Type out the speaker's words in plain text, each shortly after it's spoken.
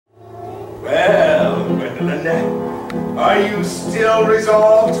Well, Gwendolyn, are you still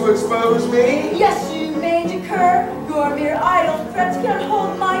resolved to expose me? Yes, you major cur. Your mere idle threats can't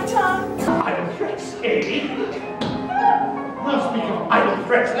hold my tongue. Idle threats, eh? We'll speak of idle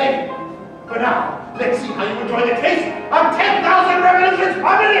threats later. For now, let's see how you enjoy the taste of 10,000 revolutions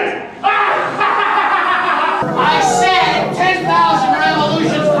per minute! I said 10,000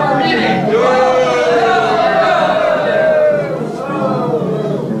 revolutions per minute!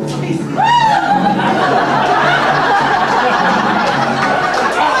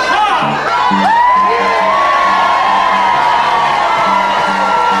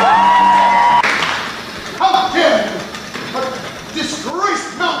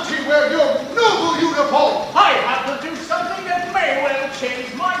 I have to do something that may well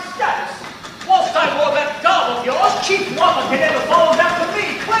change my status. Whilst I wore that garb of yours, Chief Wapakin never followed after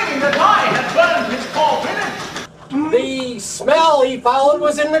me, claiming that I had burned his cauldron. The smell he followed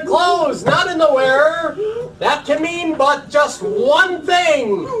was in the clothes, not in the wearer. That can mean but just one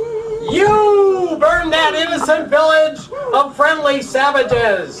thing. You burned that innocent village of friendly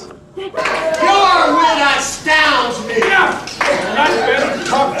savages. Your wit astounds me! Yeah! I'd better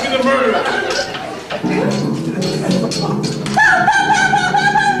talk to the murderer.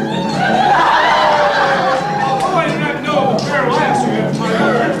 Although I do not know the fair lancer of my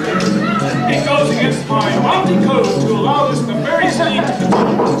order, it goes against my mounting code to allow this nefarious deed to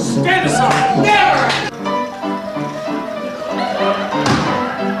continue. Stand aside! Never!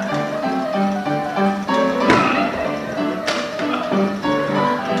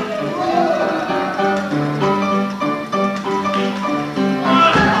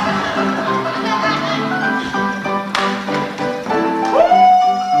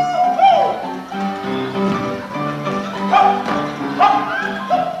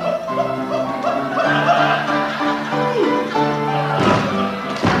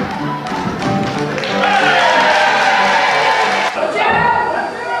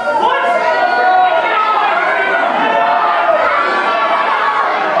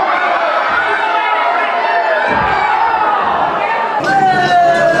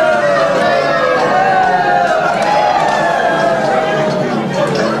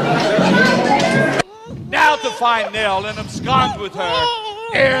 Find Nell and abscond with her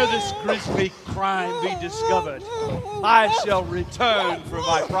ere this grisly crime be discovered. I shall return for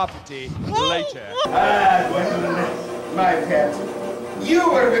my property later. Ah, Gwendolyn, my pet, you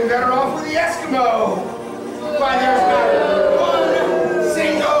would have been better off with the Eskimo. Why, there's not one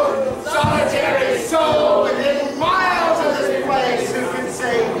single solitary soul within miles of this place who can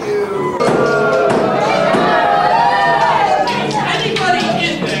save you. Is anybody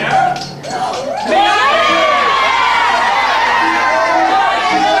in there?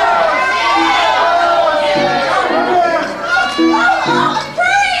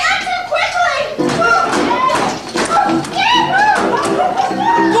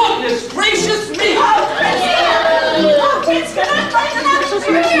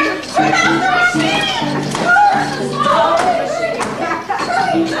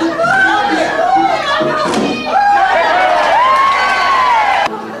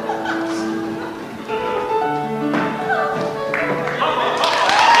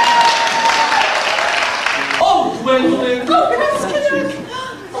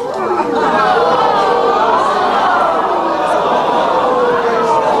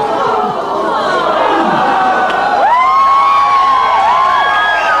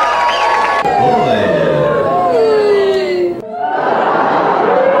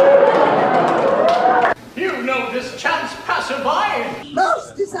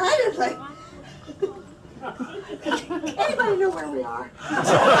 Anybody know where we are? He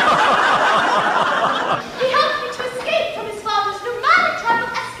helped me to escape from his father's nomadic tribe of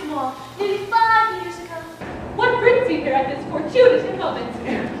Eskimo nearly 5 years ago. What brings you here at this fortuitous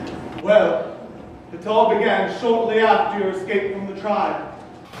moment? Well, it all began shortly after your escape from the tribe.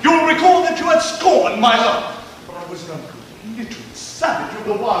 You'll recall that you had scorned my love, but I was an illiterate savage of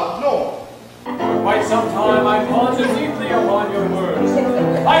the wild north. For quite some time I pondered deeply upon your words.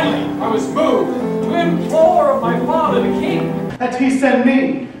 Finally, I was moved to implore of my father the king that he send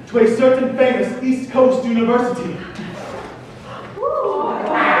me to a certain famous East Coast university.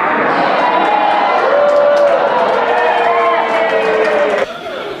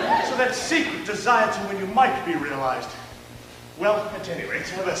 So that secret desire to win you might be realized. Well, at any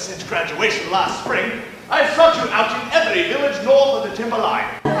rate, ever since graduation last spring, I've sought you out in every village north of the timber line.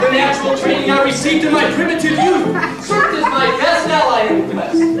 The natural training I received in my primitive youth served as my best ally in the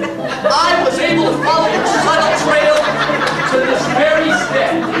quest. I was able to follow your subtle trail to this very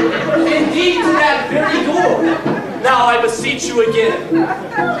step, indeed to that very door. Now I beseech you again,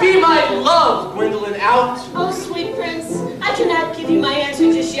 be my love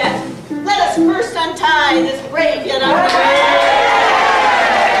die in this brave yet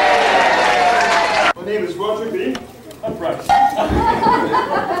My name is Roger B. I'm Bryce.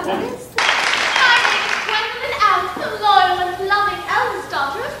 The loyal and loving eldest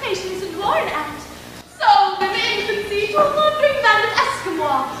daughter of Patience and Warren Aunt, sold in infancy to a wandering band of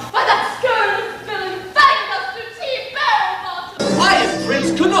Eskimo by that scurrilous villain Fangbuster T. Barrelbottom. I am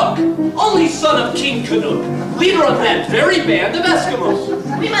Prince Canuck, only son of King Canuck, leader of that very band of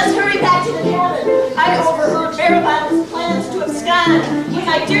Eskimos. We must hurry back to the cabin. I overheard Barrelbottom's plans to abscond with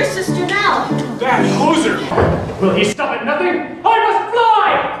my dear sister Nell. That hoser! Will he stop at nothing?